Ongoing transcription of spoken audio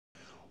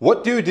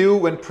What do you do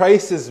when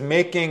price is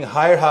making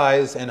higher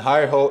highs and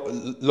higher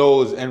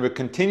lows, and we're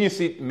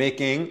continuously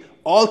making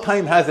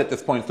all-time highs at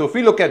this point? So if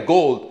we look at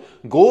gold,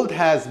 gold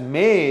has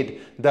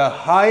made the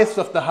highest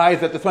of the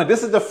highs at this point.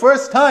 This is the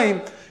first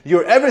time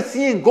you're ever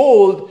seeing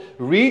gold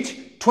reach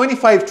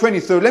 2520.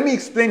 So let me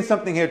explain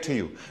something here to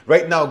you.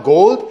 Right now,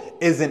 gold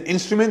is an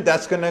instrument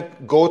that's going to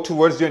go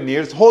towards your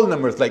nearest whole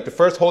numbers. Like the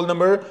first whole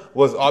number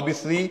was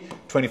obviously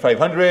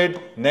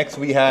 2500. Next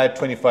we had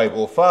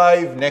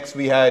 2505. Next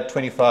we had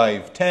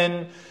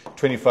 2510,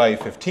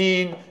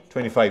 2515,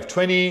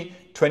 2520,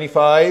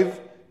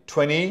 2525.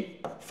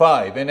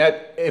 And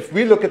if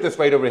we look at this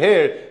right over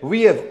here,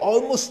 we have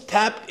almost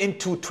tapped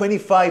into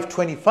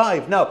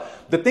 2525. Now,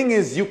 the thing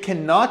is, you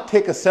cannot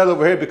take a sell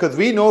over here because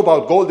we know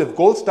about gold. If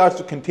gold starts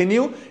to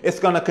continue, it's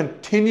going to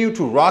continue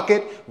to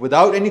rocket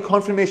without any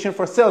confirmation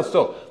for sell.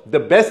 So the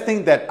best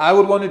thing that I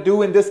would want to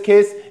do in this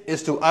case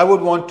is I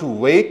would want to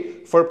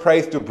wait for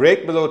price to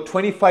break below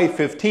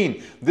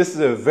 2515. This is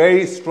a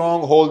very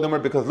strong hold number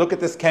because look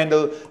at this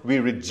candle. We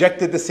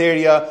rejected this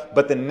area,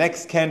 but the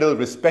next candle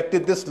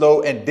respected this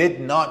low and did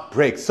not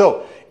break.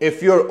 So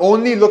if you're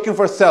only looking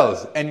for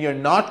sells and you're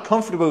not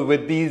comfortable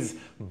with these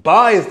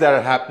buys that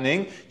are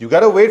happening, you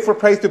got to wait for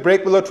price to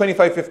break below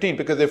 2515,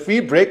 because if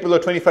we break below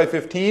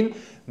 2515,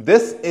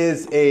 this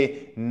is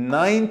a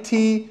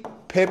 90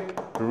 pip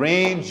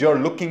range you're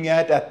looking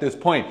at this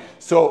point.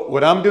 So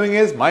what I'm doing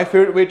is, my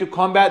favorite way to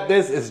combat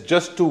this is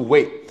just to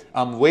wait.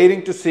 I'm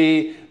waiting to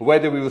see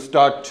whether we will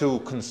start to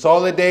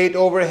consolidate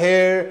over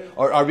here,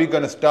 or are we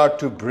going to start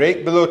to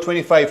break below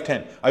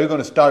 2510? Are we going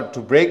to start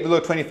to break below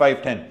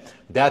 2510?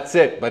 That's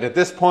it. But at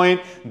this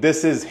point,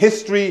 this is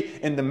history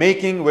in the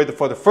making, where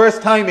for the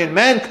first time in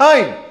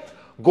mankind,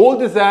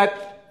 gold is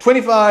at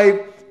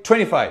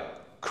 25.25.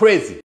 Crazy.